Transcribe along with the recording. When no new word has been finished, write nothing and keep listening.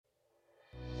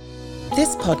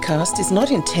This podcast is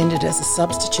not intended as a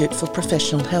substitute for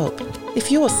professional help. If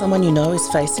you or someone you know is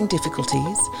facing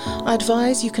difficulties, I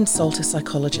advise you consult a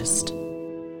psychologist.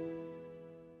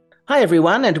 Hi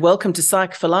everyone, and welcome to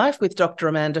Psych for Life with Dr.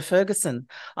 Amanda Ferguson.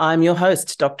 I'm your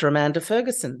host, Dr. Amanda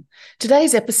Ferguson.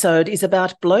 Today's episode is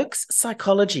about Blokes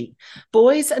Psychology,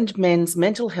 boys and men's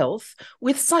mental health,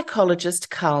 with psychologist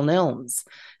Carl Nelms.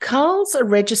 Carl's a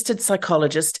registered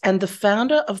psychologist and the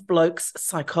founder of Blokes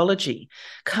Psychology.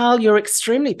 Carl, you're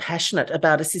extremely passionate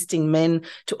about assisting men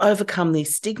to overcome the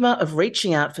stigma of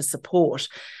reaching out for support.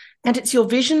 And it's your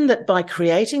vision that by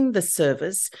creating the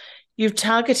service, you're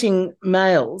targeting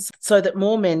males so that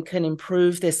more men can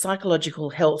improve their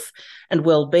psychological health and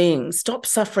well-being, stop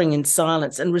suffering in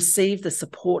silence and receive the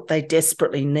support they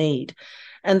desperately need,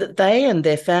 and that they and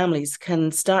their families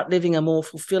can start living a more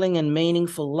fulfilling and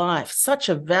meaningful life. Such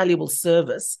a valuable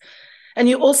service. And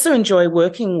you also enjoy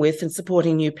working with and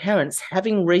supporting new parents,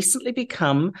 having recently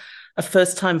become a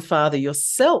first-time father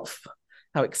yourself.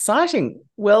 How exciting.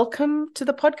 Welcome to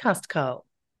the podcast, Carl.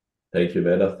 Thank you,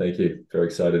 Amanda. Thank you. Very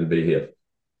excited to be here.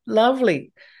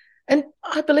 Lovely. And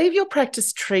I believe your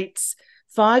practice treats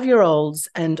 5-year-olds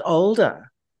and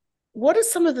older. What are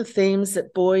some of the themes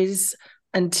that boys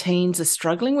and teens are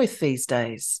struggling with these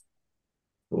days?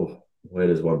 Oh, where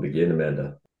does one begin,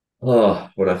 Amanda?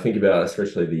 When I think about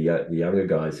especially the younger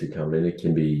guys who come in, it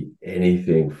can be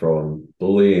anything from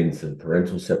bullying to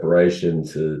parental separation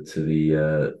to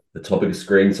the topic of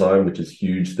screen time, which is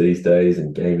huge these days,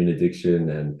 and gaming addiction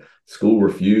and school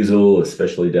refusal,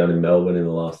 especially down in Melbourne in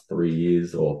the last 3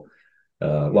 years, or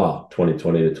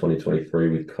 2020 to 2023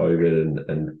 with COVID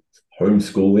and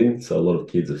homeschooling. So a lot of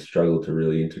kids have struggled to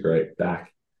really integrate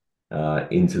back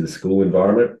into the school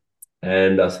environment.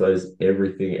 And I suppose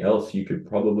everything else you could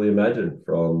probably imagine,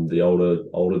 from the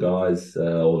older guys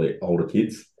or the older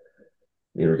kids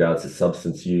in regards to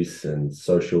substance use and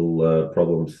social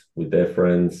problems with their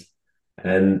friends.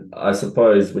 And I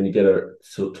suppose when you get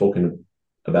talking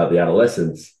about the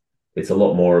adolescents, it's a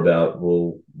lot more about,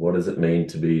 well, what does it mean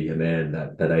to be a man?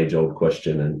 That age-old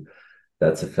question. And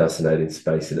that's a fascinating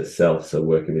space in itself. So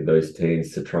working with those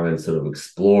teens to try and sort of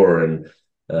explore and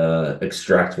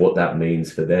extract what that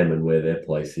means for them and where their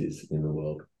place is in the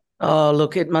world. Oh,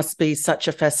 look, it must be such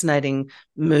a fascinating,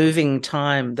 moving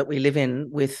time that we live in,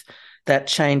 with that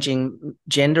changing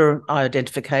gender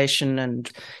identification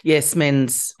and, yes,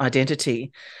 men's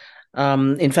identity.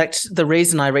 In fact, the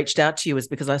reason I reached out to you is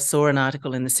because I saw an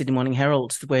article in the Sydney Morning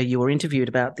Herald where you were interviewed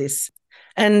about this.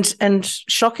 And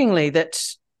shockingly, that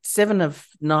 7 of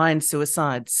 9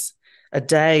 suicides a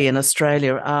day in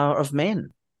Australia are of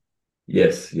men.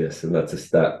 Yes, and that's a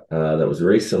stat that was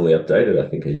recently updated, I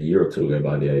think a year or two ago,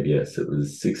 by the ABS. It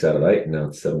was 6 out of 8, and now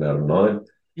it's 7 out of 9.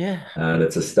 Yeah. And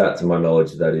it's a stat, to my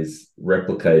knowledge, that is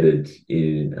replicated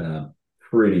in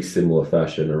pretty similar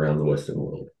fashion around the Western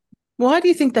world. Why do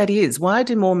you think that is? Why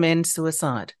do more men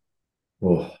suicide?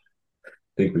 Oh, I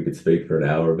think we could speak for an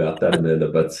hour about that,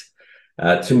 Amanda,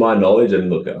 but to my knowledge, and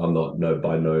look, I'm not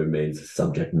by no means a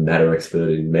subject matter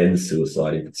expert in men's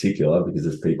suicide in particular, because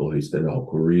there's people who spend their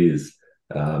whole careers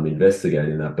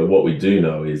investigating that. But what we do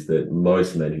know is that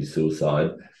most men who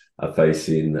suicide are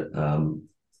facing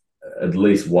at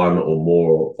least one or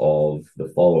more of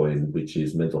the following, which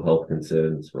is mental health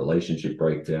concerns, relationship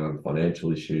breakdown,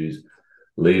 financial issues,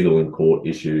 legal and court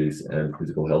issues, and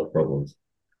physical health problems.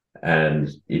 And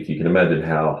if you can imagine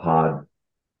how hard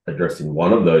addressing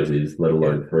one of those is, let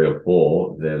alone 3 or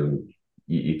 4, then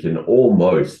you can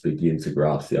almost begin to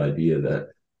grasp the idea that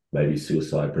maybe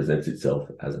suicide presents itself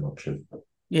as an option.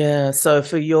 Yeah, so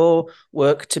for your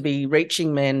work to be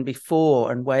reaching men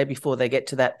before and way before they get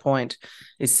to that point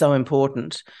is so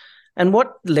important. And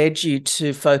what led you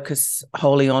to focus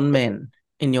wholly on men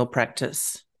in your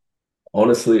practice?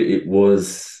 Honestly, it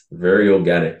was very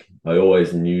organic. I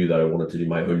always knew that I wanted to do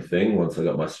my own thing once I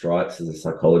got my stripes as a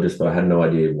psychologist, but I had no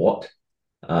idea what.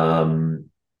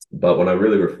 But when I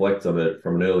really reflect on it,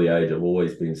 from an early age, I've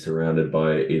always been surrounded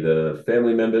by either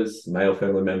family members, male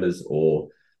family members, or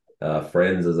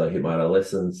friends as I hit my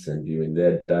adolescence and viewing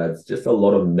their dads, just a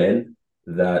lot of men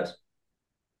that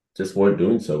just weren't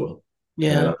doing so well.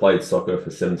 Yeah. And I played soccer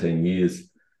for 17 years,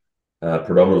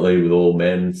 predominantly with all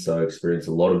men. So I experienced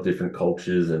a lot of different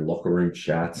cultures and locker room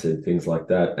chats and things like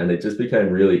that. And it just became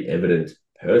really evident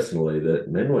personally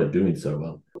that men weren't doing so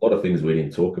well. A lot of things we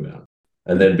didn't talk about.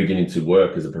 And then beginning to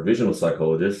work as a provisional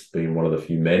psychologist, being one of the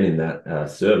few men in that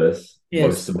service, yes.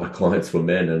 Most of my clients were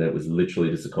men. And it was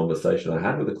literally just a conversation I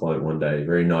had with a client one day,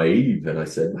 very naive. And I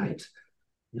said, mate,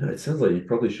 it sounds like you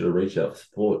probably should have reached out for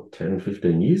support 10,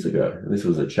 15 years ago. And this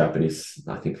was a chap in his,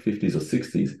 I think, 50s or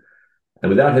 60s. And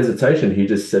without hesitation, he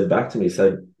just said back to me,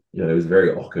 said, he was a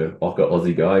very ochre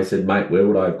Aussie guy. He said, mate, where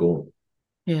would I have gone?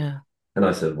 Yeah. And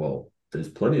I said, well, there's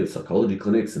plenty of psychology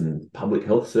clinics and public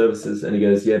health services. And he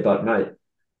goes, yeah, but mate,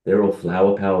 they're all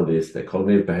flower power this, they're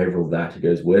cognitive behavioral that. He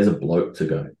goes, where's a bloke to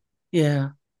go? Yeah.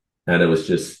 And it was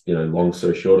just, long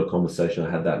story short, a conversation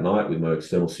I had that night with my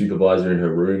external supervisor in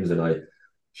her rooms. And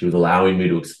she was allowing me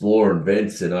to explore and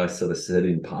vent. And I sort of said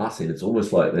in passing, it's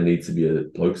almost like there needs to be a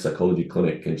Blokes Psychology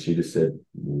clinic. And she just said,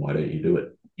 why don't you do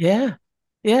it? Yeah.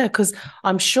 Yeah, because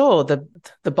I'm sure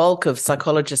the bulk of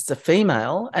psychologists are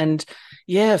female, and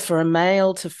yeah, for a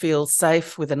male to feel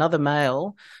safe with another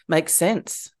male makes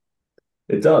sense.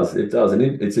 It does. It does. And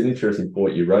it's an interesting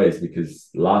point you raised, because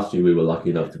last year we were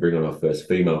lucky enough to bring on our first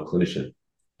female clinician.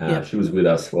 Yeah. She was with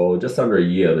us for just under a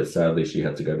year, but sadly she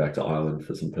had to go back to Ireland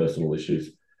for some personal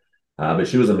issues. But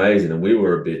she was amazing, and we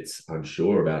were a bit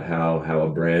unsure about how a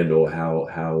brand or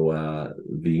how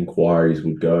the inquiries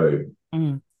would go,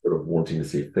 Mm. sort of wanting to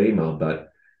see a female.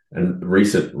 And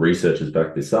recent research has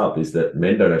backed this up, is that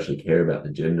men don't actually care about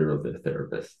the gender of their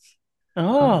therapists,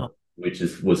 Oh, which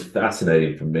was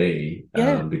fascinating for me,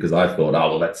 yeah. because I thought, oh,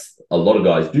 well, that's a lot of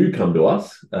guys do come to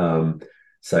us,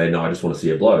 saying, no, I just want to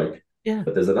see a bloke. Yeah.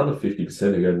 But there's another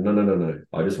 50% who go, no, no, no, no.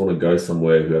 I just want to go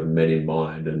somewhere who have men in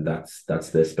mind. And that's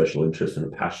their special interest and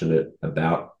are passionate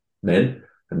about men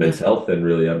and Yeah. men's health, and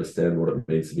really understand what it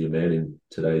means to be a man in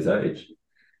today's age.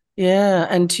 Yeah.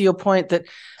 And to your point that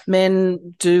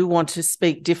men do want to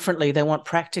speak differently. They want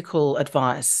practical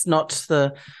advice, not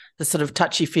the sort of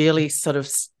touchy-feely sort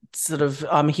of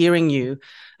I'm hearing you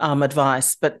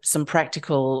advice, but some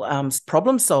practical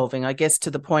problem solving. I guess to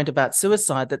the point about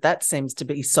suicide, that seems to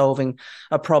be solving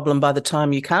a problem by the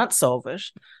time you can't solve it.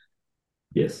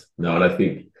 Yes. No, and I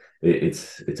think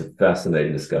it's a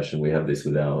fascinating discussion. We have this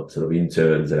with our sort of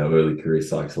interns and our early career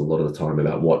psychs a lot of the time,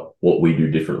 about what we do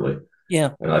differently.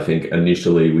 Yeah. And I think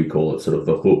initially we call it sort of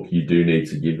the hook. You do need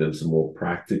to give them some more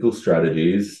practical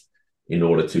strategies in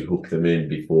order to hook them in,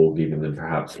 before giving them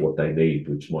perhaps what they need,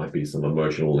 which might be some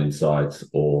emotional insights,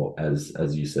 or as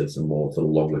you said, some more sort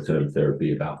of longer term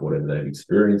therapy about whatever they've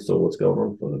experienced or what's going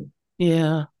on for them.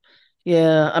 Yeah.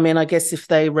 Yeah, I mean, I guess if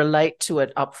they relate to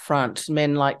it up front,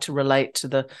 men like to relate to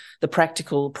the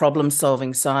practical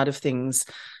problem-solving side of things,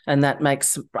 and that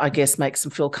makes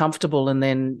them feel comfortable, and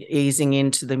then easing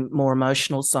into the more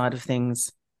emotional side of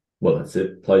things. Well, that's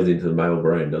it. Plays into the male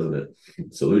brain, doesn't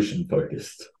it? Solution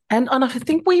focused. And I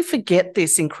think we forget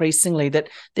this increasingly, that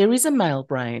there is a male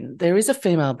brain, there is a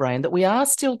female brain, that we are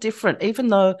still different, even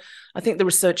though I think the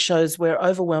research shows we're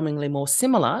overwhelmingly more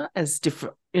similar as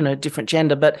different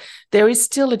gender, but there is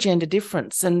still a gender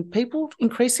difference. And people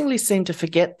increasingly seem to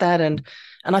forget that, and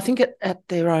I think at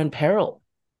their own peril.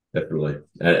 Definitely.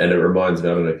 And it reminds me,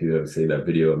 I don't know if you've ever seen that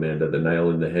video, Amanda, the nail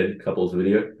in the head couples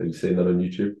video. Have you seen that on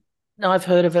YouTube? No, I've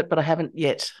heard of it, but I haven't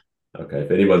yet. Okay,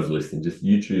 if anyone's listening, just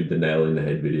YouTube the nail in the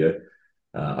head video.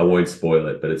 I won't spoil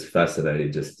it, but it's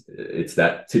fascinating. Just it's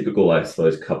that typical, I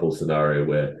suppose, couple scenario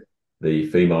where the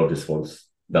female just wants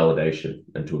validation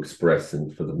and to express,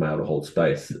 and for the male to hold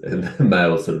space, and the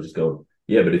male sort of just going,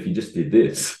 yeah, but if you just did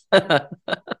this, I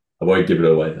won't give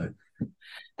it away though.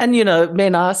 And,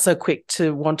 men are so quick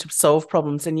to want to solve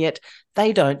problems, and yet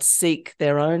they don't seek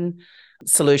their own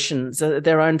solutions,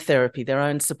 their own therapy, their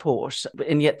own support,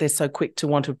 and yet they're so quick to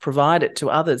want to provide it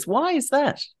to others. Why is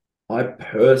that? I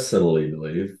personally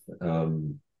believe,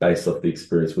 based off the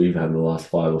experience we've had in the last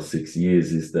 5 or 6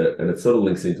 years, is that, and it sort of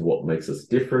links into what makes us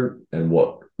different and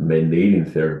what men need in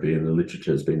therapy, and the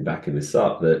literature has been backing this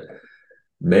up, that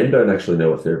men don't actually know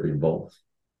what therapy involves.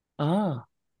 Ah,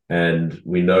 And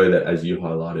we know that, as you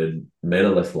highlighted, men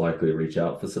are less likely to reach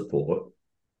out for support,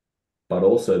 but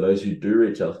also those who do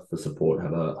reach out for support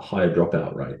have a higher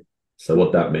dropout rate. So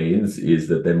what that means is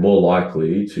that they're more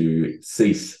likely to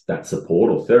cease that support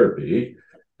or therapy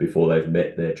before they've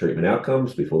met their treatment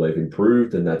outcomes, before they've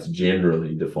improved, and that's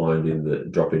generally defined in the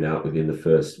dropping out within the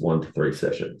first 1 to 3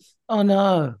 sessions. oh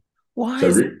no. Why So,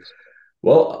 is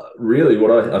really,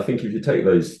 what I think, if you take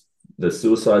the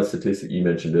suicide statistic you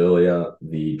mentioned earlier,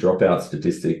 the dropout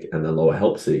statistic, and the lower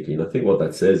help seeking, I think what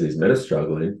that says is men are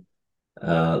struggling.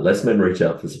 Less men reach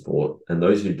out for support, and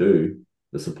those who do,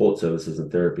 the support services and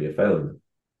therapy are failing them.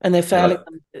 And they're failing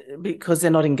them because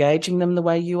they're not engaging them the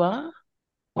way you are?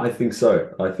 I think so.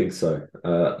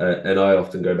 And I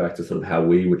often go back to sort of how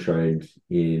we were trained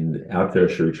in our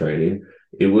tertiary training.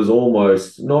 It was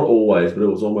almost, not always, but it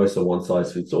was almost a one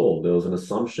size fits all. There was an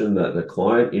assumption that the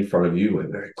client in front of you were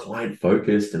very client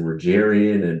focused and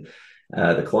Rogerian,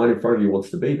 and the client in front of you wants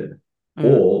to be there.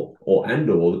 Or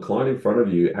the client in front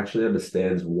of you actually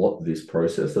understands what this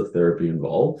process of therapy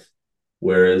involves,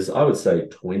 Whereas I would say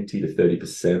 20 to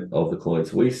 30% of the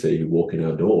clients we see who walk in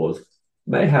our doors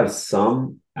may have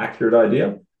some accurate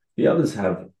idea. The others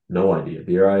have no idea.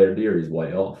 Their idea is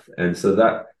way off. And so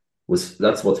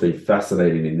that's what's been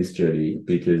fascinating in this journey,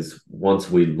 because once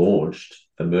we launched,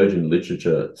 emerging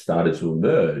literature started to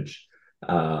emerge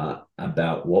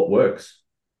about what works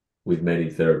with men in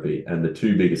therapy. And the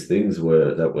two biggest things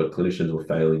were clinicians were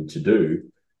failing to do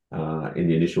in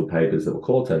the initial papers that were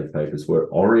qualitative papers were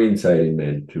orientating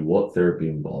men to what therapy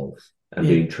involves and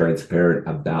being transparent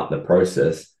about the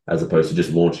process, as opposed to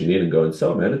just launching in and going,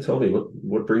 so Amanda, tell me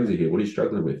what brings you here? What are you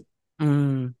struggling with?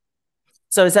 Mm.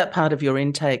 So is that part of your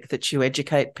intake, that you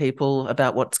educate people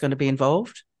about what's going to be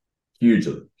involved?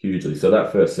 Hugely, hugely. So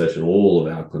that first session, all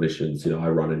of our clinicians, I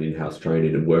run an in-house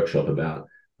training and workshop about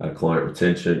client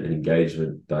retention and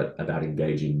engagement, but about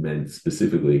engaging men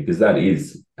specifically, because that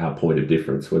is our point of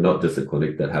difference. We're not just a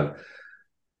clinic that have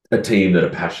a team that are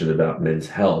passionate about men's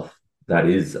health. That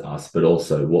is us, but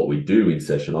also what we do in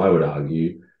session, I would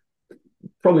argue,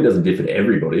 probably doesn't differ to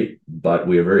everybody, but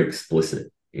we are very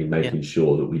explicit in making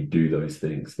sure that we do those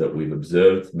things that we've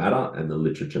observed matter, and the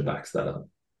literature backs that up.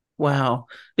 Wow.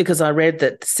 Because I read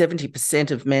that 70%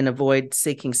 of men avoid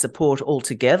seeking support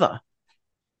altogether.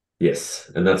 Yes.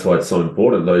 And that's why it's so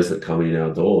important, those that come in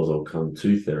our doors or come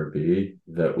to therapy,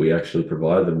 that we actually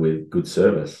provide them with good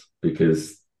service,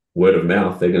 because word of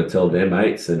mouth, they're going to tell their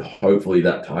mates, and hopefully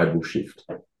that tide will shift.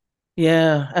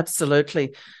 Yeah,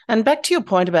 absolutely. And back to your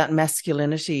point about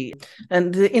masculinity,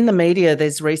 and in the media,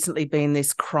 there's recently been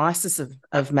this crisis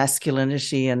of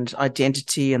masculinity and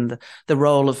identity and the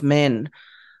role of men.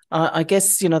 I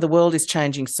guess, the world is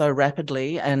changing so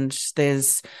rapidly, and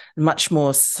there's much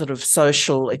more sort of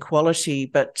social equality,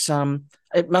 but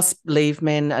it must leave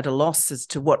men at a loss as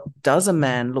to what does a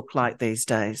man look like these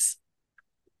days.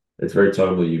 It's very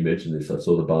timely you mentioned this. I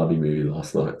saw the Barbie movie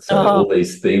last night, so all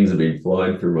these themes have been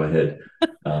flying through my head.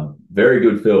 Very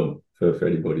good film for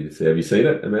anybody to see. Have you seen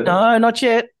it, Amanda? No, not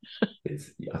yet.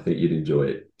 I think you'd enjoy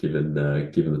it, given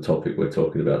the topic we're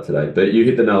talking about today. But you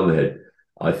hit the nail on the head.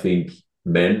 I think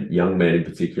men, young men in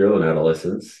particular, and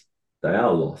adolescents, they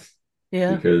are lost.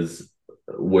 Yeah. Because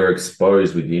we're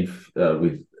exposed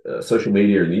with social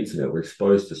media and the internet. We're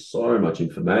exposed to so much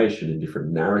information and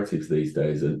different narratives these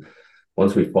days, and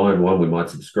once we find one we might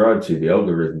subscribe to, the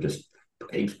algorithm just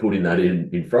keeps putting that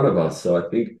in front of us. So I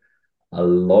think a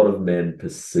lot of men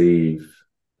perceive,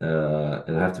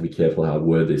 and I have to be careful how I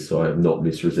word this so I have not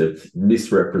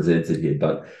misrepresented here,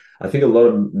 but I think a lot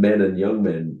of men and young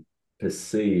men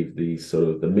perceive the sort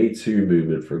of the Me Too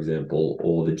movement, for example,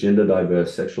 or the gender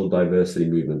diverse, sexual diversity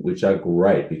movement, which are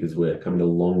great because we're coming a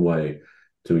long way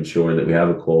to ensuring that we have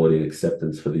equality and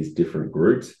acceptance for these different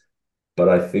groups. But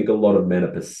I think a lot of men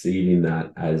are perceiving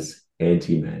that as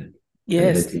anti-man.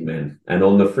 Yes. And anti-men. And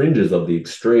on the fringes of the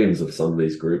extremes of some of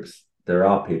these groups, there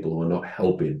are people who are not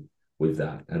helping with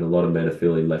that. And a lot of men are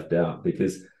feeling left out,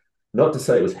 because, not to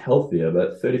say it was healthier,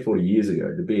 but 30, 40 years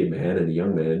ago, to be a man and a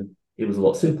young man, it was a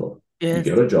lot simpler. Yes.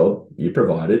 You got a job, you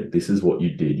provided, this is what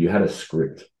you did. You had a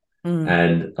script.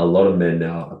 And a lot of men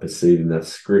now are perceiving that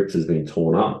script has been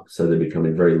torn up. So they're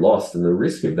becoming very lost. And the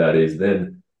risk of that is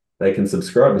then they can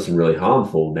subscribe to some really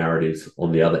harmful narratives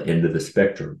on the other end of the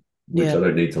spectrum, which I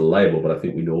don't need to label, but I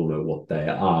think we all know what they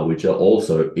are, which are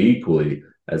also equally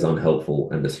as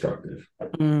unhelpful and destructive.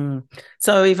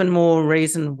 So even more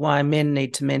reason why men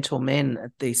need to mentor men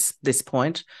at this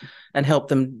point and help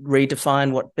them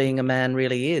redefine what being a man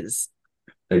really is.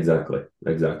 Exactly.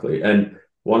 And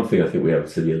one thing I think we have a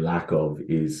severe lack of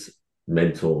is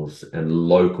mentors and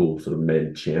local sort of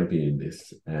men championing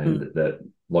this, and that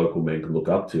local men can look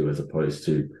up to, as opposed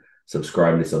to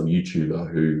subscribing to some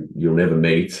YouTuber who you'll never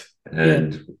meet,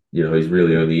 and he's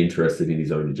really only interested in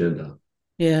his own agenda.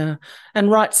 Yeah. And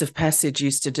rites of passage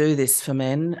used to do this for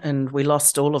men, and we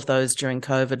lost all of those during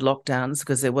COVID lockdowns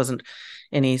because there wasn't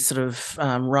any sort of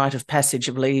rite of passage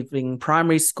of leaving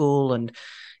primary school and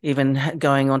even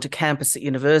going onto campus at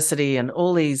university, and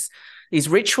all these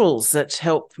rituals that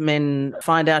help men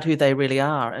find out who they really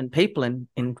are, and people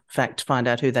in fact find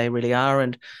out who they really are,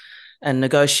 and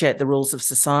negotiate the rules of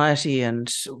society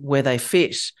and where they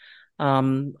fit.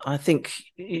 I think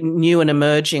new and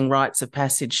emerging rites of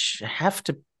passage have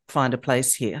to find a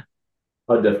place here.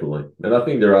 Oh, definitely. And I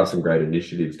think there are some great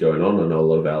initiatives going on. I know a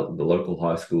lot about the local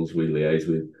high schools we liaise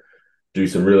with do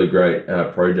some really great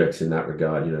projects in that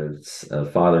regard,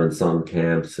 father and son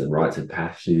camps and rites of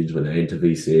passage when they enter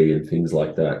VC and things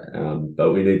like that.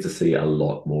 But we need to see a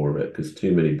lot more of it, because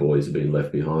too many boys are being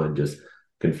left behind, just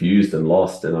confused and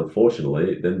lost. And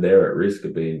unfortunately, then they're at risk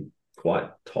of being quite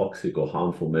toxic or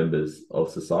harmful members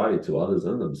of society to others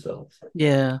and themselves.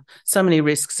 Yeah. So many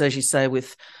risks, as you say,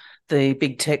 with the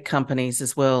big tech companies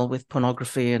as well, with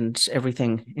pornography and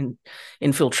everything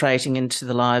infiltrating into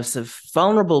the lives of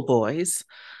vulnerable boys.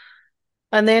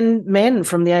 And then men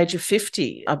from the age of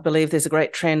 50, I believe there's a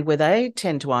great trend where they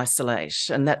tend to isolate.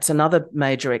 And that's another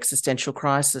major existential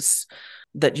crisis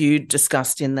that you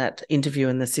discussed in that interview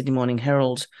in the Sydney Morning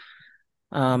Herald.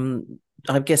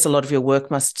 I guess a lot of your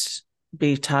work must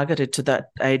be targeted to that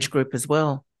age group as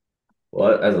well.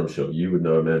 Well, as I'm sure you would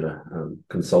know, Amanda,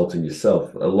 consulting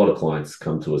yourself, a lot of clients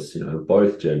come to us,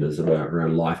 both genders about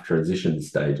around life transition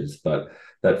stages, but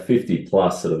that 50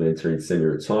 plus sort of entering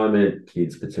semi-retirement,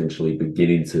 kids potentially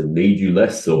beginning to need you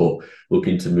less or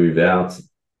looking to move out,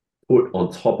 put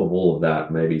on top of all of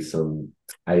that, maybe some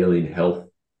ailing health.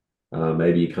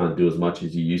 Maybe you can't do as much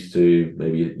as you used to.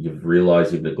 Maybe you've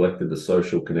realized you've neglected the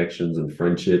social connections and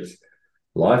friendships.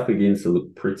 Life begins to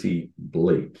look pretty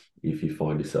bleak if you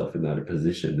find yourself in that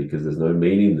position, because there's no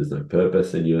meaning, there's no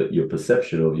purpose, and your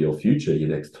perception of your future, your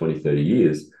next 20, 30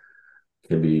 years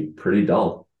can be pretty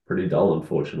dull,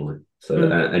 unfortunately. So,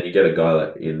 and you get a guy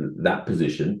like in that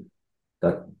position,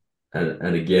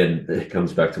 and again, it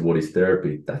comes back to what is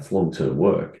therapy. That's long-term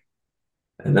work.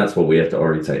 And that's what we have to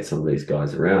orientate some of these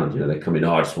guys around. They come in,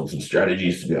 I just want some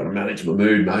strategies to be able to manage my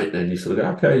mood, mate. And you sort of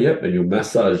go, okay, yep. And you'll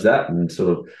massage that and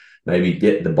sort of maybe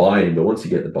get the buy-in. But once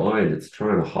you get the buy-in, it's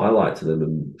trying to highlight to them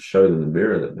and show them the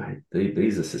mirror that, mate,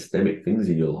 these are systemic things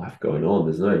in your life going on.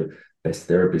 There's no best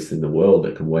therapist in the world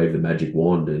that can wave the magic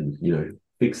wand and,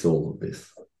 fix all of this.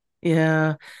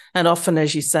 Yeah. And often,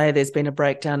 as you say, there's been a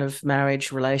breakdown of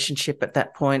marriage, relationship at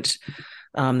that point.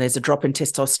 There's a drop in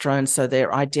testosterone, so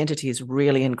their identity is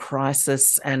really in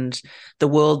crisis, and the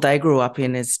world they grew up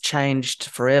in has changed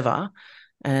forever.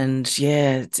 And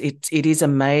yeah, it is a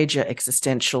major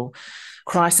existential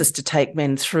crisis to take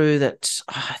men through. That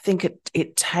I think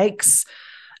it takes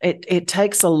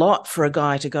a lot for a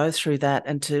guy to go through that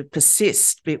and to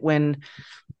persist. But when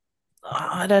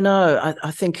I don't know,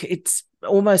 I think it's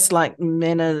almost like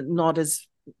men are not as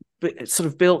sort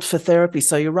of built for therapy.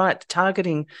 So you're right,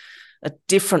 targeting a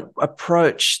different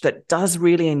approach that does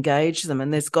really engage them.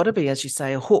 And there's got to be, as you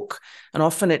say, a hook. And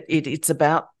often it's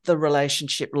about the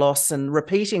relationship loss and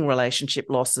repeating relationship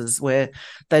losses where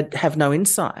they have no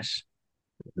insight.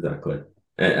 Exactly.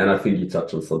 And I think you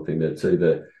touched on something there too,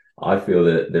 that I feel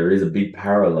that there is a big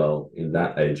parallel in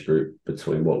that age group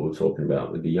between what we're talking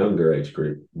about with the younger age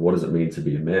group. What does it mean to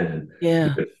be a man? Yeah.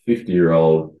 You've got a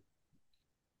 50-year-old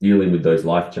dealing with those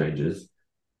life changes.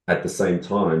 At the same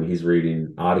time, he's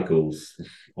reading articles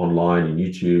online on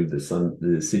YouTube,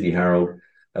 the Sydney Herald,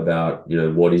 about,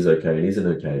 what is okay and isn't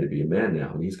okay to be a man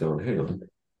now. And he's going, hang on,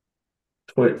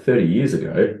 30 years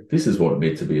ago, this is what it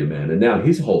meant to be a man. And now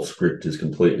his whole script has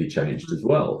completely changed as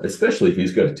well, especially if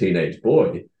he's got a teenage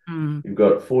boy. You've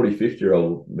got 40,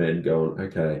 50-year-old men going,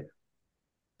 okay,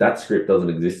 that script doesn't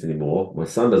exist anymore. My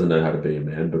son doesn't know how to be a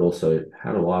man, but also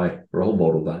how do I role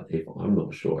model that if I'm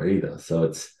not sure either? So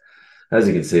it's, as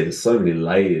you can see, there's so many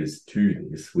layers to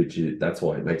this, that's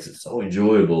why it makes it so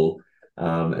enjoyable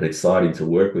and exciting to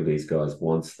work with these guys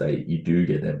once you do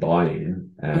get their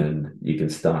buy-in, and you can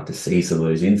start to see some of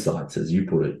those insights, as you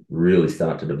put it, really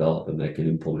start to develop, and they can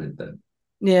implement them.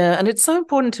 Yeah, and it's so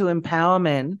important to empower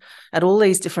men at all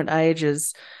these different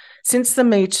ages. Since the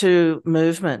Me Too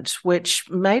movement, which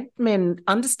made men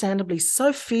understandably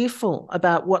so fearful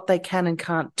about what they can and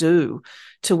can't do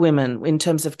to women in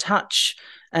terms of touch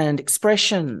and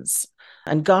expressions,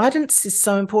 and guidance is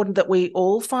so important that we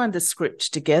all find the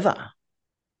script together.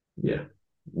 Yeah,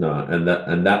 no, and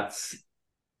that's,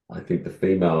 I think the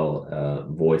female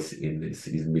voice in this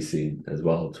is missing as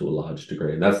well to a large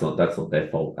degree, and that's not their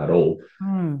fault at all.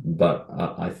 But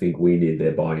I think we need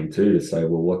their buy-in too, to say,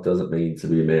 well, what does it mean to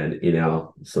be a man in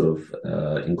our sort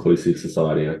of inclusive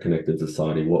society, our connected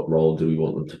society? What role do we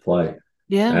want them to play?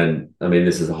 Yeah. And I mean,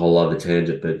 this is a whole other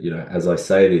tangent, but as I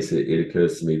say this, it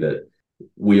occurs to me that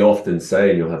we often say,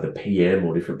 and you'll have the PM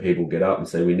or different people get up and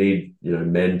say, we need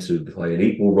men to play an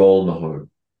equal role in the home,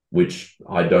 which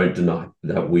I don't deny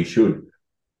that we should.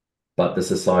 But the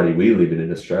society we live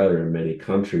in Australia and many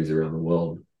countries around the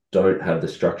world don't have the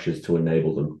structures to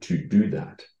enable them to do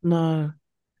that. No.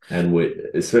 And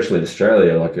especially in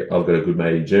Australia, like I've got a good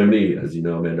mate in Germany, as you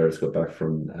know, Amanda, I just got back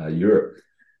from Europe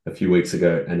a few weeks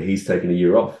ago, and he's taken a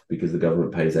year off because the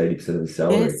government pays 80% of his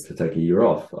salary to take a year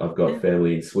off. I've got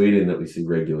family in Sweden that we see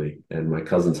regularly, and my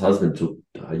cousin's husband took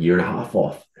a year and a half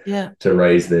off to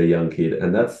raise their young kid,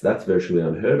 and that's virtually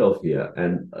unheard of here.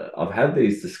 And I've had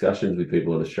these discussions with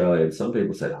people in Australia, and some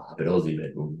people say, but Aussie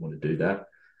men wouldn't want to do that.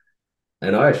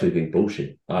 And I actually think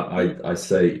bullshit. I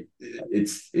say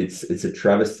it's a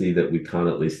travesty that we can't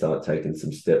at least start taking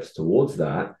some steps towards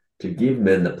that to give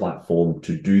men the platform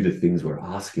to do the things we're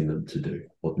asking them to do,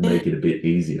 or Yeah. make it a bit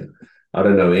easier. I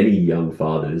don't know any young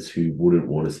fathers who wouldn't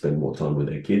want to spend more time with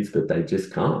their kids, but they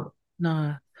just can't.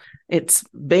 No. It's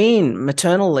been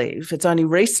maternal leave. It's only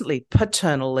recently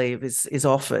paternal leave is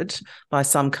offered by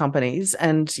some companies.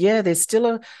 And yeah, there's still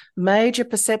a major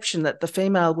perception that the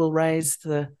female will raise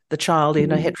the child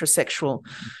in a heterosexual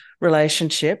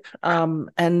relationship,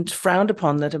 and frowned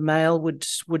upon that a male would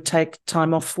take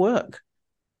time off work.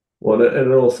 Well,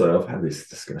 and also I've had this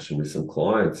discussion with some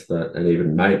clients that, and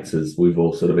even mates, as we've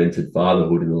all sort of entered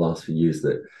fatherhood in the last few years,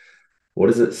 that what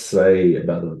does it say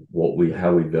about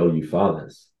how we value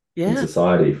fathers in Yeah.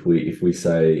 society? If we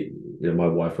say, my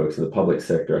wife works in the public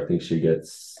sector, I think she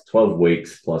gets 12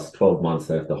 weeks plus 12 months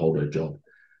they have to hold her job.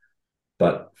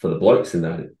 But for the blokes in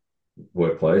that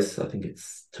workplace, I think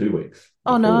it's 2 weeks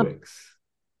Oh or no. 4 weeks.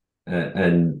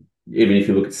 And even if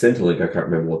you look at Centrelink, I can't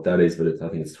remember what that is, but I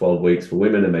think it's 12 weeks for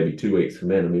women and maybe 2 weeks for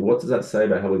men. I mean, what does that say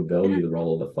about how we value the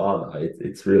role of the father?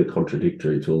 It's really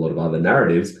contradictory to a lot of other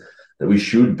narratives that we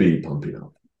should be pumping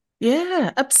up.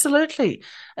 Yeah, absolutely.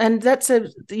 And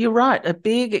you're right, a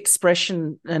big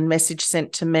expression and message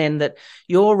sent to men that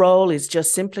your role is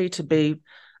just simply to be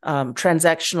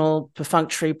transactional,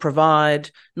 perfunctory,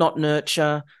 provide, not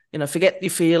nurture. Forget your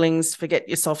feelings, forget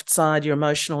your soft side, your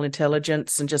emotional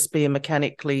intelligence, and just be a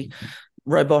mechanically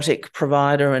robotic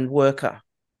provider and worker.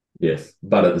 Yes.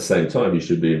 But at the same time, you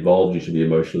should be involved, you should be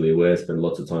emotionally aware, spend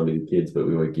lots of time with your kids, but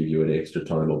we won't give you any extra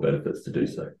time or benefits to do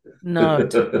so. No,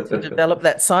 to develop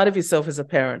that side of yourself as a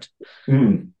parent.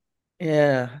 Mm.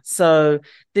 Yeah. So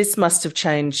this must have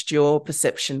changed your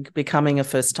perception becoming a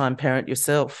first-time parent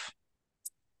yourself.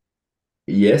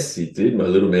 Yes, it did. My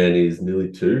little man is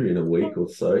nearly 2 in a week or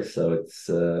so. So it's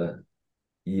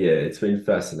been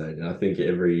fascinating. I think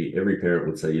every parent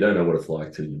would say you don't know what it's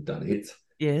like till you've done it.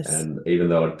 Yes. And even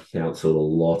though I'd counseled a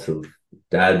lot of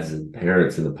dads and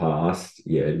parents in the past,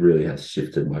 yeah, it really has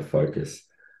shifted my focus.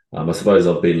 I suppose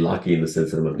I've been lucky in the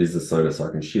sense that I'm a business owner, so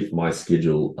I can shift my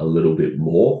schedule a little bit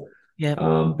more. Yeah.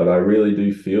 But I really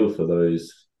do feel for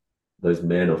those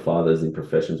men or fathers in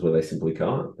professions where they simply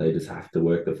can't. They just have to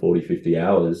work the 40, 50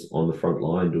 hours on the front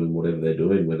line doing whatever they're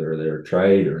doing, whether they're a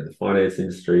trade or in the finance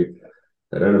industry.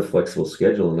 They don't have a flexible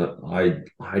schedule. And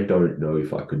I don't know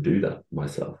if I could do that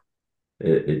myself.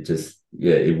 It just,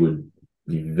 yeah, it would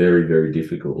be very, very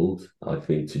difficult, I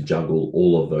think, to juggle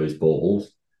all of those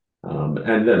balls.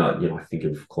 And then I think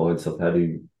of clients I've had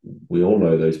who, we all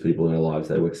know those people in our lives,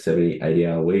 they work 70,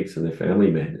 80-hour weeks and they're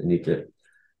family men, and you get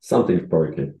something's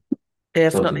broken.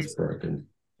 Definitely. Something's broken.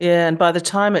 Yeah. And by the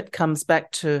time it comes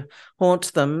back to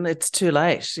haunt them, it's too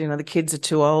late. The kids are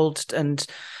too old and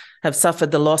have suffered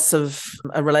the loss of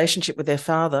a relationship with their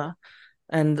father,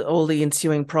 and all the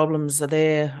ensuing problems are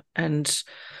there. And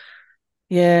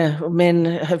yeah, men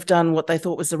have done what they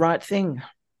thought was the right thing.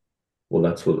 Well,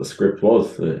 that's what the script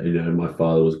was. My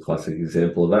father was a classic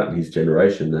example of that in his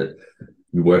generation, that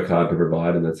you work hard to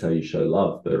provide and that's how you show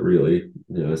love. But really,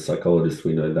 as psychologists,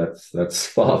 we know that's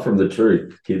far from the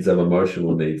truth. Kids have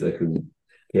emotional needs. They can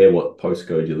care what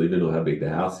postcode you live in or how big the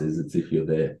house is. It's if you're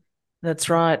there. That's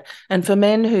right. And for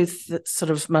men who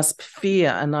sort of must fear,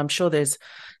 and I'm sure there's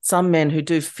some men who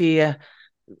do fear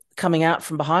coming out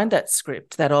from behind that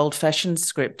script, that old-fashioned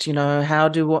script, how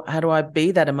do I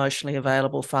be that emotionally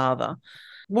available father?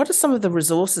 What are some of the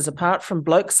resources, apart from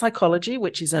Blokes Psychology,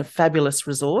 which is a fabulous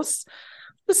resource?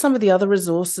 What are some of the other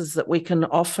resources that we can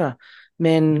offer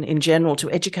men in general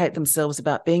to educate themselves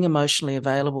about being emotionally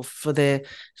available for their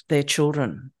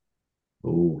children?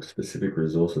 Oh, specific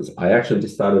resources. I actually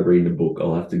just started reading a book.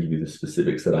 I'll have to give you the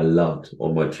specifics that I loved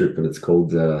on my trip, and it's called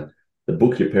The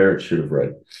Book Your Parents Should Have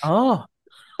Read. Oh,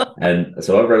 And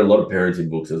so I've read a lot of parenting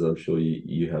books, as I'm sure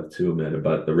you have too, Amanda.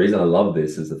 But the reason I love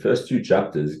this is the first 2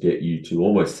 chapters get you to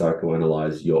almost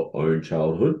psychoanalyze your own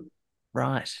childhood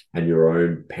right. and your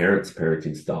own parents'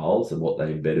 parenting styles and what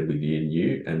they embedded within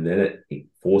you. And then it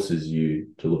forces you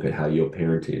to look at how you're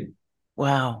parenting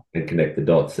Wow. and connect the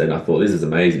dots. And I thought this is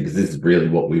amazing because this is really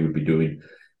what we would be doing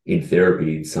in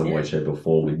therapy in some way, shape, or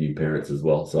form with new parents as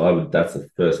well. So that's the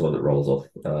first one that rolls off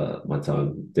my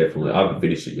tongue. Definitely. I haven't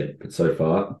finished it yet, but so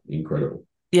far, incredible.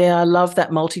 Yeah, I love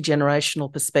that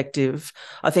multi-generational perspective.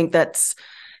 I think it's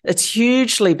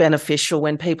hugely beneficial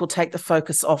when people take the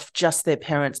focus off just their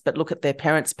parents, but look at their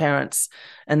parents' parents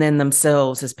and then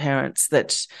themselves as parents,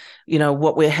 that,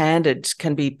 what we're handed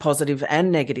can be positive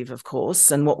and negative, of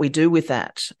course. And what we do with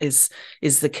that is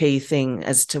the key thing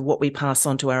as to what we pass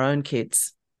on to our own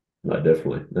kids. No,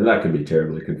 definitely. And that can be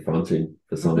terribly confronting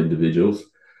for some individuals.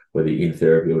 whether you're in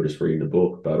therapy or just reading a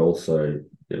book, but also,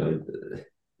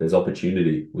 there's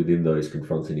opportunity within those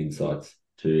confronting insights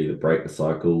to either break the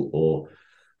cycle or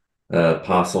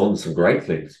pass on some great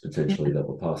things potentially that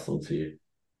were passed on to you.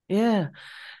 Yeah.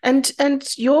 And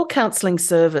your counselling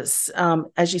service,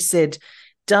 as you said,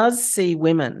 does see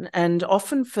women, and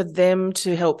often for them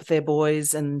to help their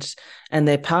boys and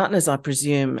their partners, I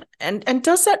presume. And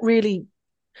does that really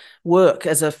work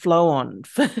as a flow on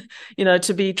for,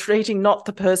 to be treating not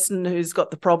the person who's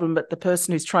got the problem, but the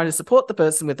person who's trying to support the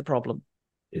person with the problem?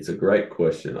 It's a great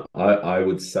question. I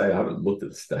would say, I haven't looked at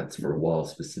the stats for a while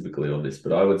specifically on this,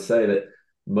 but I would say that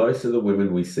most of the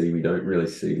women we see, we don't really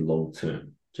see long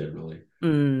term generally.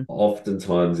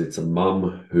 Oftentimes it's a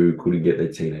mum who couldn't get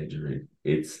their teenager in.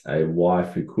 It's a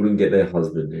wife who couldn't get their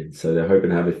husband in. So they're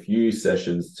hoping to have a few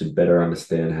sessions to better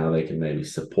understand how they can maybe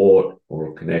support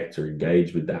or connect or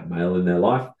engage with that male in their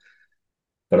life.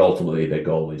 But ultimately their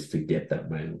goal is to get that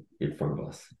male in front of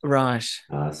us. Right.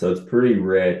 So it's pretty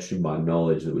rare, to my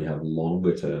knowledge, that we have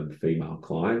longer term female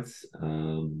clients.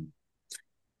 Trying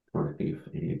to think of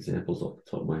any examples off the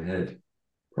top of my head.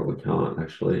 Probably can't,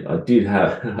 actually.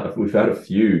 We've had a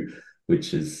few,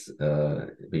 which is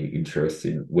being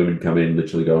interesting. Women come in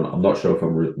literally going, I'm not sure if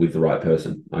I'm with the right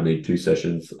person. I need 2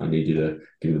 sessions. I need you to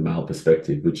give the male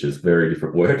perspective, which is very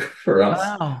different work for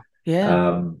us. Wow.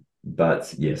 Yeah.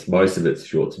 But yes, most of it's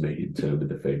short to medium term with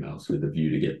the females, with a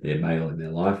view to get their male in their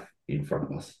life in front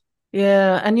of us.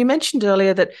 Yeah. And you mentioned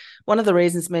earlier that one of the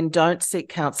reasons men don't seek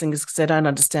counselling is because they don't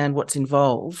understand what's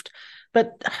involved.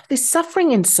 But this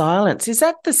suffering in silence, is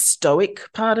that the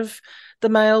stoic part of the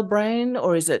male brain,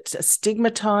 or is it a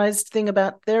stigmatized thing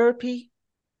about therapy?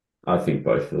 I think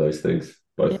both of those things.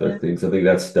 Both those things. I think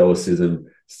that stoicism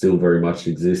still very much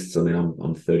exists. I mean,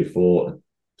 I'm 34,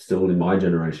 still in my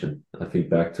generation. I think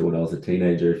back to when I was a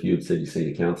teenager. If you had said you've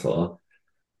seen a counsellor,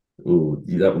 ooh,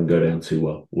 that wouldn't go down too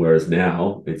well. Whereas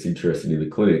now, it's interesting in the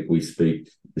clinic, we speak.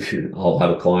 I'll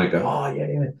have a client go, oh, yeah.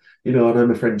 I know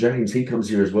my friend James, he comes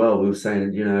here as well. We were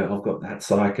saying, I've got that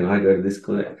psych and I go to this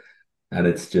clinic. And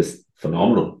it's just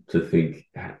phenomenal to think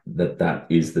that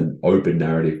is the open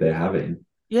narrative they're having.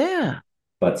 Yeah.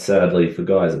 But sadly, for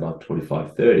guys above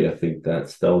 25, 30, I think that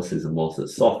stoicism, whilst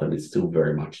it's softened, it's still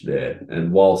very much there.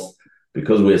 And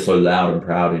because we're so loud and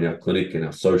proud in our clinic and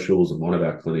our socials, and one of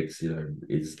our clinics,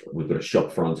 is we've got a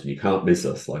shop front and you can't miss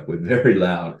us. Like, we're very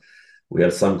loud. We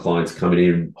have some clients coming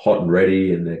in hot and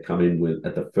ready, and they're coming with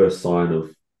at the first sign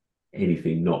of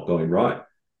anything not going right.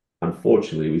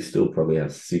 Unfortunately, we still probably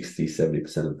have 60,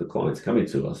 70% of the clients coming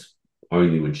to us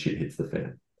only when shit hits the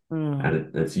fan.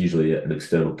 And it's usually an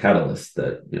external catalyst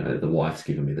that, the wife's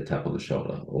giving me the tap on the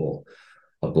shoulder, or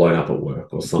I've blown up at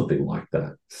work or something like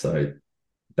that. So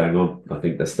bang on. I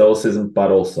think the stoicism,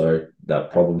 but also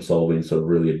that problem solving, sort of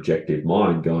really objective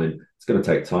mind going, it's going to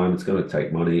take time. It's going to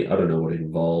take money. I don't know what it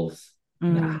involves.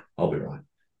 Nah, I'll be right.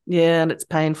 Yeah. And it's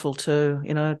painful too,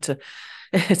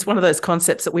 it's one of those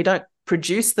concepts that we don't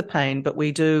produce the pain, but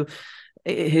we do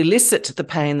elicit the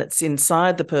pain that's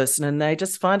inside the person, and they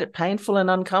just find it painful and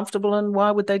uncomfortable. And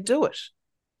why would they do it?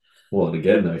 Well, and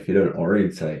again, though, if you don't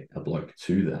orientate a bloke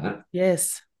to that.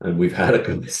 Yes. And we've had a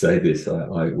guy say this,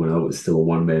 when I was still a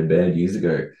one-man band years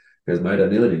ago, he goes, mate, I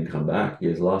nearly didn't come back.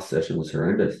 His last session was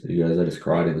horrendous. He goes, I just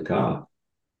cried in the car.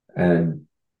 And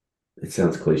it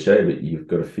sounds cliche, but you've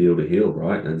got to feel to heal,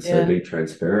 right? And so be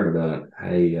transparent about,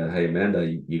 hey, Amanda,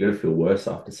 you're going to feel worse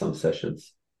after some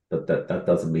sessions, but that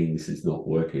doesn't mean this is not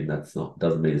working.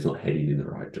 Doesn't mean it's not heading in the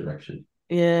right direction.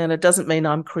 Yeah, and it doesn't mean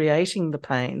I'm creating the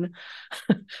pain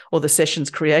or the session's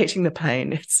creating the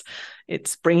pain.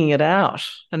 It's bringing it out,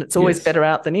 and it's always better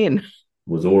out than in.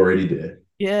 Was already there.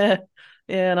 Yeah,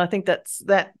 and I think that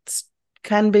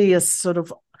can be a sort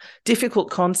of difficult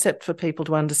concept for people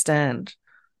to understand.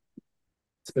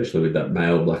 Especially with that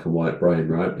male black and white brain,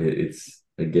 right? It's,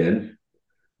 again,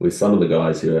 with some of the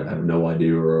guys who have no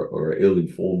idea or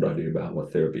ill-informed idea about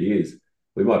what therapy is,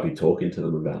 we might be talking to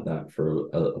them about that for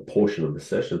a portion of the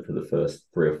session for the first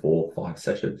 3 or 4, 5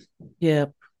 sessions. Yeah.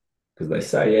 Because they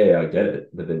say, yeah, I get it.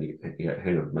 But then you go,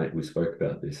 hang on, mate, we spoke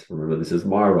about this. Remember, this is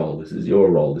my role. This is your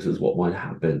role. This is what might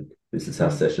happen. This is how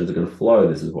sessions are going to flow.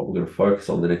 This is what we're going to focus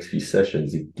on the next few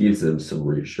sessions. It gives them some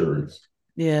reassurance.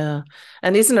 Yeah.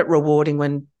 And isn't it rewarding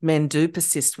when men do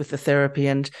persist with the therapy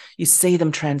and you see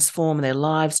them transform, their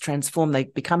lives transform, they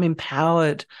become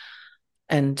empowered,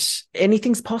 and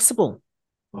anything's possible.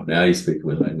 Oh, now you speak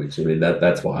with language. I mean,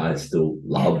 that's why I still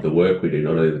love the work we do,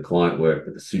 not only the client work,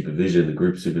 but the supervision, the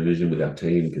group supervision with our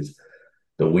team, because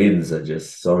the wins are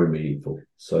just so meaningful,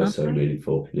 so Okay.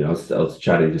 meaningful. You know, I was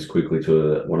chatting just quickly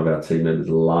to one of our team members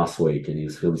last week, and he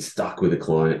was feeling stuck with a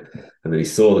client, and then he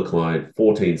saw the client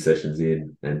 14 sessions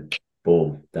in, and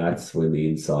boom, that's when the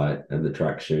insight and the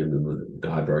traction and the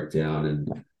guy broke down,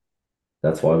 and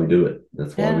that's why we do it.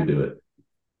 That's why we Yeah. do it.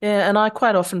 Yeah, and I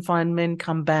quite often find men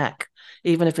come back,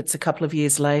 even if it's a couple of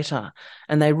years later,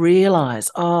 and they realise,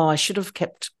 oh, I should have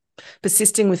kept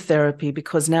persisting with therapy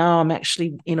because now I'm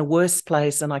actually in a worse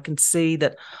place and I can see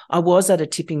that I was at a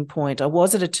tipping point, I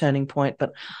was at a turning point,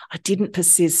 but I didn't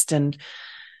persist. And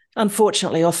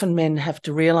unfortunately, often men have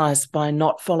to realise by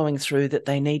not following through that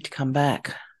they need to come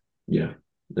back. Yeah,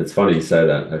 it's funny you say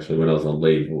that. Actually, when I was on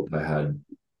leave, I had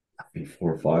I think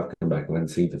 4 or 5 come back. I hadn't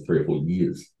seen for 3 or 4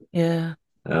 years. Yeah.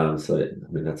 So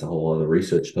I mean, that's a whole other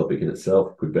research topic in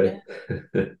itself. Could be. Yeah.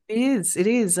 It is. It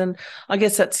is. And I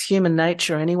guess that's human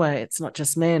nature anyway. It's not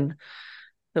just men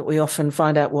that we often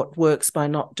find out what works by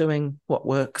not doing what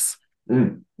works.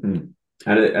 Mm, mm.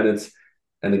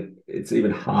 And it's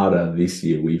even harder this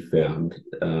year. We found.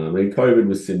 I mean, COVID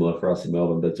was similar for us in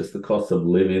Melbourne, but just the cost of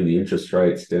living, the interest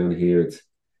rates down here,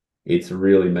 it's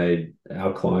really made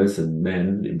our clients and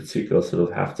men in particular sort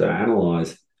of have to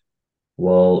analyze.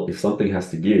 Well, if something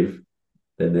has to give,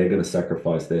 then they're going to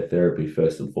sacrifice their therapy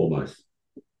first and foremost.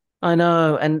 I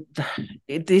know. And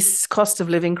this cost of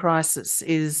living crisis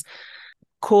is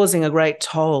causing a great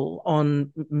toll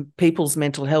on people's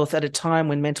mental health at a time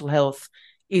when mental health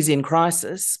is in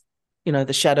crisis. You know,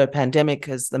 the shadow pandemic,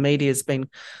 as the media has been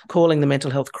calling the mental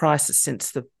health crisis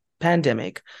since the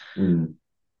pandemic. Mm.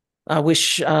 I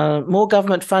wish more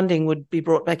government funding would be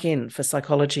brought back in for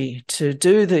psychology to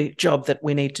do the job that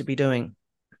we need to be doing.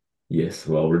 Yes,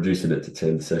 well, reducing it to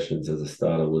 10 sessions as a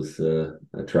starter was a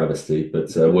travesty,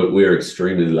 but we're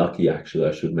extremely lucky, actually,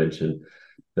 I should mention,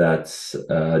 that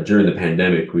during the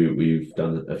pandemic, we've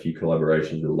done a few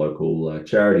collaborations with a local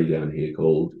charity down here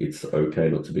called It's Okay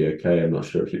Not to Be Okay. I'm not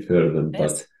sure if you've heard of them,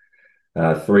 Yes.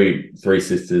 but three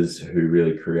sisters who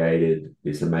really created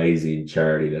this amazing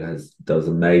charity that does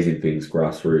amazing things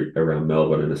grassroots around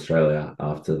Melbourne and Australia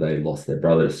after they lost their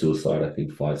brother to suicide, I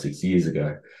think 5, 6 years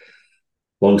ago.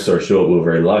 Long story short, we were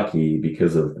very lucky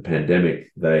because of the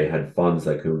pandemic. They had funds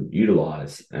they couldn't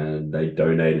utilize, and they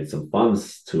donated some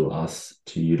funds to us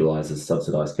to utilize as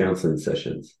subsidized counseling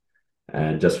sessions.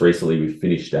 And just recently, we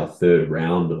finished our third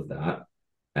round of that.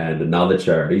 And another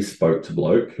charity spoke to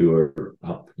Bloke, who are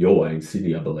up your way in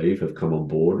Sydney, I believe, have come on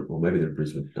board, or maybe they're in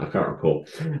Brisbane. I can't recall,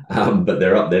 but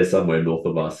they're up there somewhere north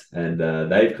of us, and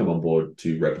they've come on board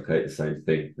to replicate the same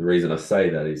thing. The reason I say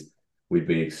that is we've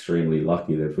been extremely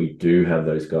lucky that if we do have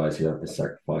those guys who have to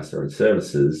sacrifice their own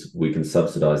services, we can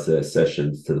subsidize their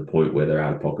sessions to the point where their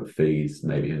out-of-pocket fees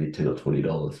maybe only $10 or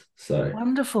 $20. So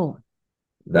Wonderful.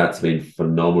 that's been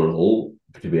phenomenal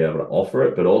to be able to offer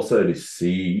it, but also to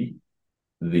see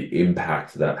the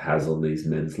impact that has on these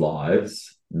men's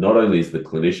lives, not only as the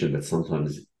clinician, but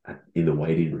sometimes in the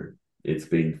waiting room. It's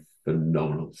been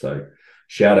phenomenal. So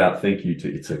shout out, thank you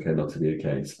to It's Okay Not to Be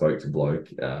Okay and Spoke to Bloke,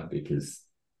 because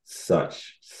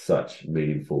such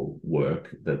meaningful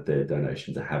work that their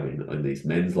donations are having on these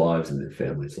men's lives and their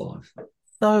families' lives.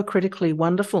 So critically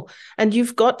wonderful. And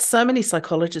you've got so many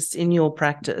psychologists in your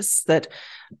practice that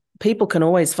people can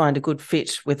always find a good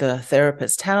fit with a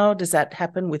therapist. How does that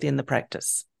happen within the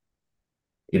practice?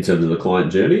 In terms of the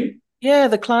client journey? Yeah,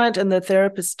 the client and the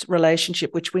therapist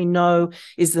relationship, which we know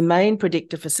is the main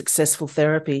predictor for successful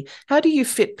therapy. How do you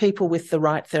fit people with the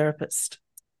right therapist?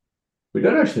 We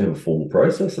don't actually have a formal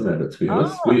process about it, to be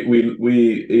honest. Oh,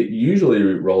 We it usually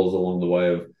rolls along the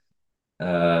way of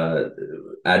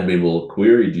admin will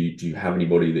query, do you have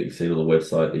anybody that you've seen on the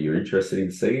website that you're interested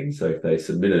in seeing? So if they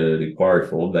submit an inquiry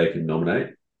form, they can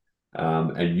nominate.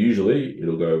 And usually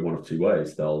it'll go one of two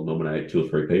ways. They'll nominate 2 or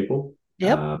 3 people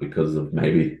yep. because of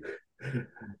maybe,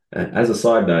 as a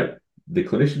side note, the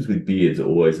clinicians with beards are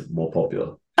always more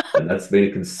popular. And that's been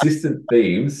a consistent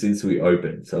theme since we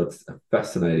opened. So it's a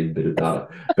fascinating bit of data.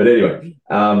 But anyway,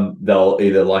 they'll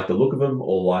either like the look of them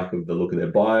or like the look of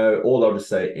their bio, or they'll just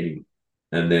say anyone.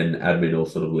 And then admin will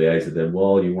sort of liaise with them.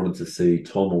 Well, you wanted to see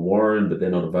Tom or Warren, but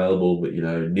they're not available. But,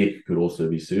 Nick could also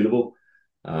be suitable.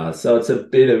 So it's a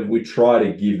bit of, we try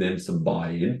to give them some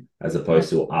buy-in as opposed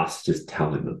to us just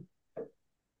telling them.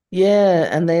 Yeah,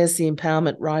 and there's the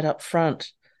empowerment right up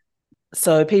front.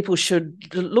 So people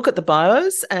should look at the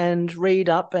bios and read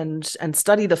up and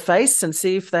study the face and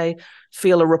see if they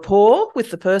feel a rapport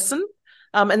with the person.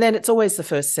 And then it's always the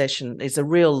first session is a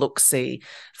real look-see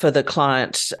for the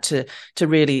client to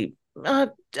really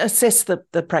assess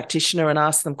the practitioner and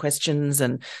ask them questions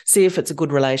and see if it's a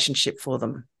good relationship for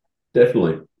them.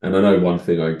 Definitely. And I know one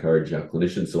thing I encourage our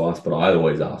clinicians to ask, but I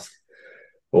always ask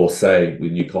or say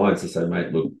with new clients to say,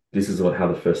 mate, look, this is how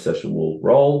the first session will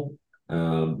roll.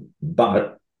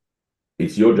 But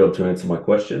it's your job to answer my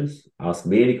questions. Ask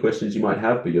me any questions you might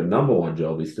have, but your number one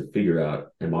job is to figure out,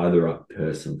 am I the right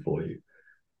person for you?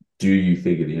 Do you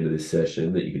think at the end of this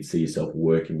session that you could see yourself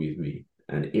working with me?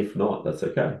 And if not, that's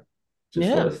okay. Just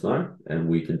let Yeah. us know and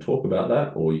we can talk about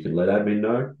that, or you can let admin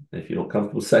know. If you're not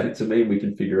comfortable, say it to me and we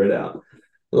can figure it out.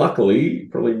 Luckily,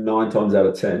 probably 9 times out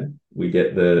of 10, we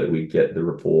get the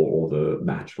rapport or the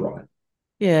match right.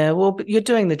 Yeah, well, but you're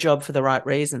doing the job for the right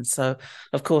reasons. So,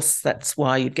 of course, that's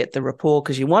why you'd get the rapport,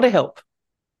 because you want to help.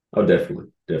 Oh, definitely,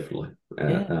 definitely.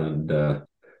 Yeah. And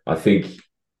I think,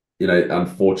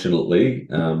 unfortunately,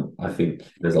 I think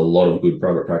there's a lot of good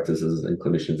private practices and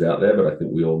clinicians out there, but I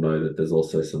think we all know that there's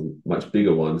also some much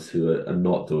bigger ones who are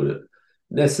not doing it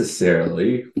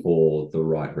necessarily for the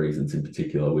right reasons in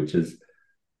particular, which is,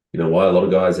 why a lot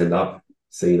of guys end up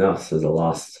seeing us as a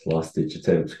last ditch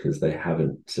attempt because they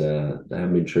haven't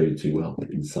been treated too well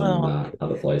in some Well,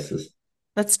 other places.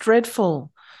 that's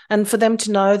dreadful. And for them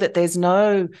to know that there's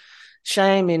no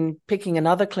shame in picking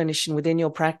another clinician within your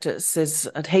practice. There's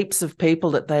heaps of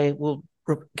people that they will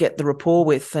get the rapport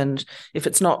with. And if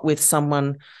it's not with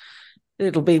someone,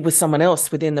 it'll be with someone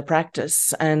else within the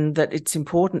practice, and that it's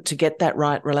important to get that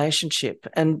right relationship.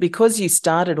 And because you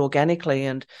started organically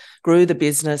and grew the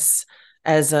business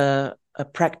as a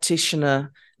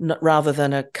practitioner rather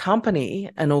than a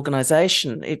company, an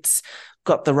organization, it's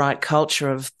got the right culture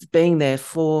of being there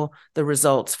for the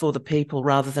results, for the people,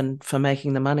 rather than for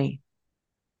making the money.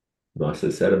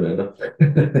 Nicely said, Amanda.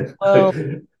 Well,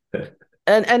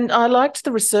 and I liked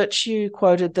the research you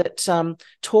quoted that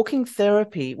talking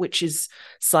therapy, which is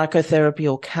psychotherapy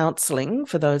or counselling,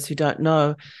 for those who don't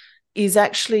know, is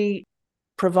actually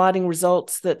providing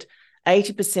results that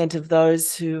 80% of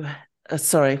those who,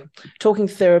 talking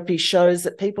therapy shows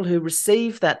that people who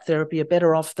receive that therapy are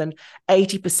better off than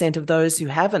 80% of those who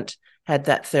haven't had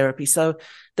that therapy. So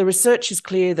the research is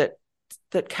clear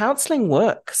that counselling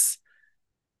works.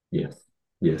 Yes,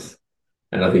 yes.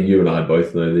 And I think you and I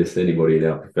both know this. Anybody in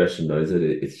our profession knows it.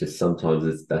 It's just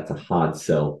sometimes that's a hard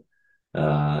sell,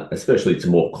 especially to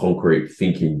more concrete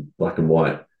thinking, black and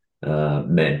white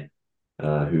men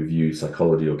who view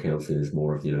psychology or counselling as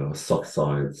more of a soft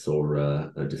science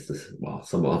or just this. Well,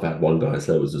 I've had one guy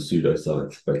say it was a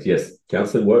pseudoscience, but yes,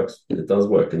 counselling works. It does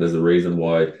work, and there's a reason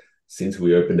why. Since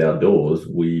we opened our doors,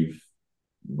 we've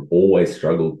always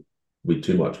struggled with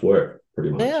too much work,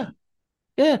 pretty much. Yeah.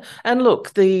 Yeah, and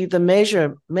look, the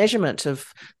measurement of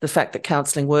the fact that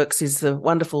counselling works is the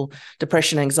wonderful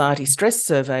depression, anxiety, stress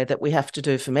survey that we have to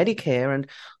do for Medicare, and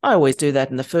I always do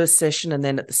that in the first session and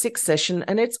then at the sixth session,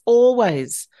 and it's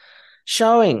always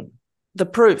showing the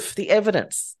proof, the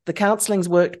evidence. The counselling's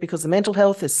worked because the mental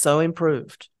health is so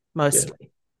improved, Yeah,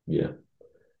 mostly. yeah.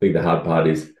 I think the hard part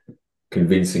is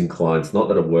convincing clients, not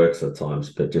that it works at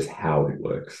times, but just how it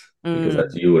works. Because Mm,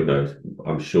 as you would know,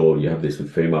 I'm sure you have this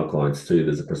with female clients too.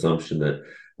 There's a presumption that,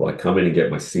 well, I come in and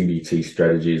get my CBT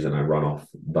strategies and I run off.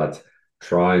 But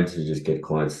trying to just get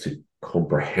clients to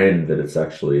comprehend that it's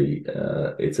actually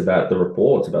it's about the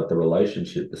rapport, it's about the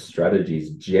relationship, the strategies,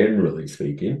 generally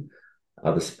speaking,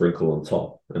 are the sprinkle on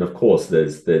top. And of course,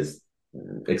 there's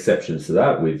exceptions to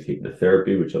that with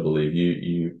hypnotherapy, which I believe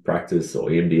you practice, or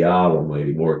EMDR, or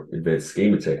maybe more advanced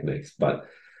schema techniques. But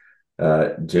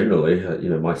generally,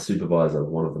 my supervisor,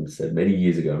 one of them said many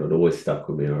years ago, and it always stuck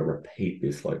with me, and I repeat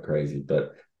this like crazy,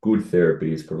 but good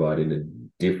therapy is providing a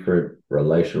different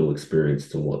relational experience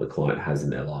to what the client has in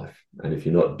their life. And if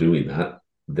you're not doing that,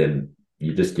 then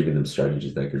you're just giving them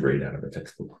strategies they could read out of a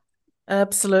textbook.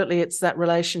 absolutely. It's that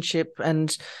relationship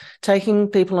and taking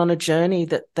people on a journey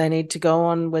that they need to go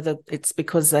on, whether it's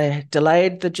because they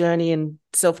delayed the journey in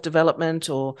self-development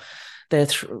or they're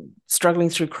struggling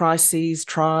through crises,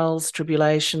 trials,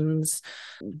 tribulations,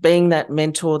 being that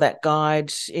mentor, that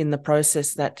guide in the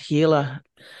process, that healer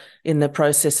in the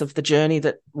process of the journey,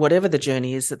 that whatever the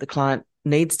journey is that the client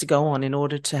needs to go on in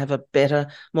order to have a better,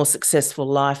 more successful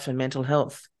life and mental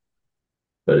health.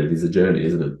 But it is a journey,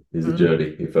 isn't it? It is a Mm.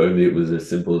 journey. If only it was as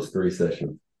simple as 3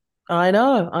 sessions. I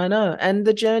know, I know. And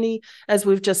the journey, as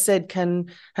we've just said, can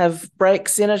have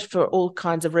breaks in it for all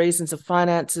kinds of reasons, of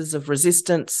finances, of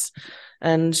resistance,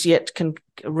 and yet can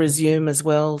resume as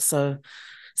well. So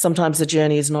sometimes the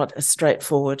journey is not as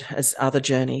straightforward as other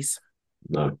journeys.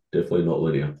 No, definitely not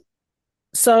linear.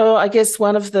 So I guess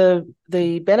one of the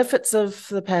benefits of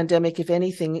the pandemic, if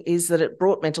anything, is that it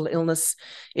brought mental illness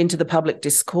into the public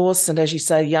discourse. And as you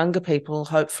say, younger people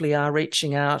hopefully are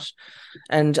reaching out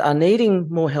and are needing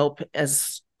more help,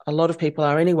 as a lot of people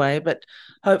are anyway, but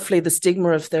hopefully the stigma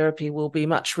of therapy will be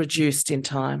much reduced in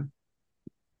time.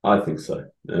 I think so.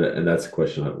 And that's a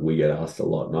question that we get asked a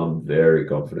lot. And I'm very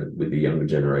confident with the younger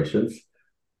generations.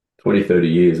 20, 30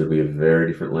 years will be a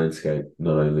very different landscape,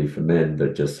 not only for men,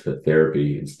 but just for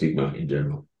therapy and stigma in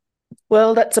general.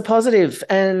 Well, that's a positive.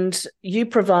 And you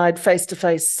provide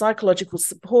face-to-face psychological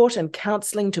support and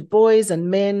counselling to boys and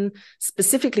men,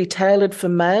 specifically tailored for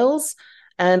males,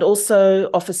 and also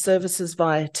offer services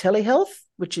via telehealth,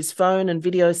 which is phone and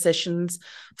video sessions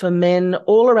for men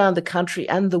all around the country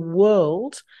and the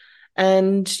world.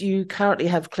 And you currently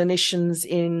have clinicians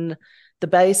in the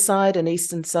Bayside and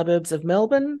eastern suburbs of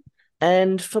Melbourne.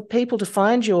 And for people to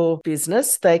find your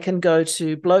business, they can go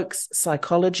to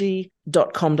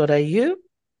blokespsychology.com.au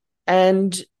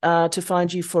and to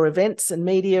find you for events and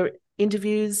media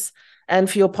interviews and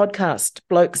for your podcast,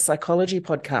 Blokes Psychology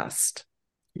Podcast.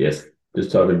 Yes,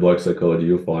 just type in Blokes Psychology,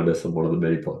 you'll find us on one of the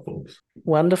many platforms.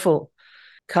 Wonderful.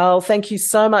 Carl, thank you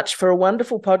so much for a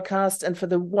wonderful podcast and for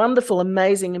the wonderful,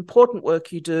 amazing, important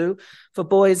work you do for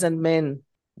boys and men.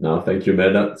 No, thank you,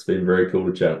 Amanda. It's been very cool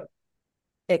to chat.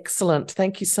 Excellent.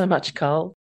 Thank you so much,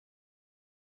 Carl.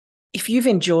 If you've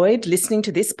enjoyed listening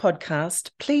to this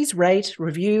podcast, please rate,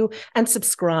 review, and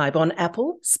subscribe on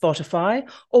Apple, Spotify,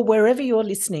 or wherever you're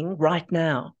listening right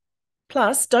now.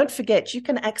 Plus, don't forget you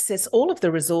can access all of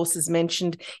the resources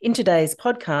mentioned in today's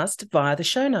podcast via the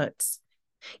show notes.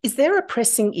 Is there a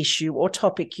pressing issue or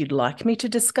topic you'd like me to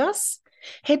discuss?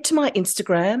 Head to my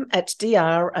Instagram at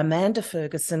Dr. Amanda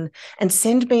Ferguson and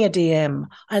send me a DM.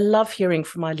 I love hearing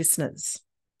from my listeners.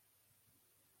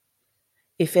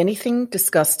 If anything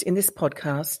discussed in this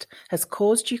podcast has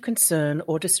caused you concern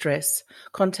or distress,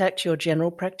 contact your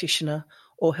general practitioner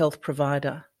or health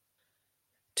provider.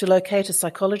 To locate a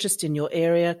psychologist in your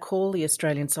area, call the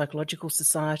Australian Psychological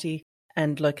Society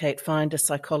and Find a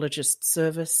Psychologist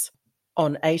service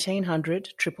on 1800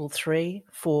 333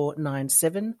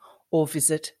 497 or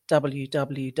visit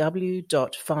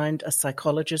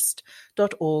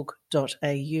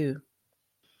www.findapsychologist.org.au.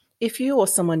 If you or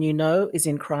someone you know is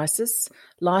in crisis,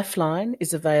 Lifeline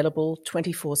is available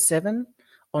 24/7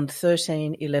 on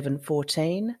 13 11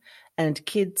 14 and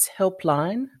Kids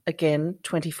Helpline, again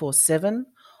 24/7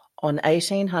 on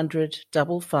 1800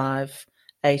 55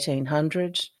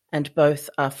 1800, and both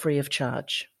are free of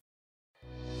charge.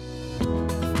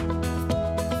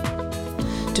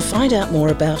 To find out more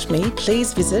about me,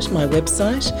 please visit my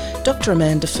website,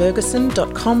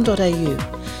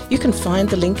 dramandaferguson.com.au. You can find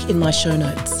the link in my show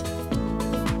notes.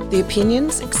 The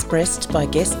opinions expressed by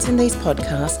guests in these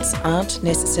podcasts aren't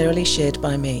necessarily shared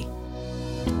by me.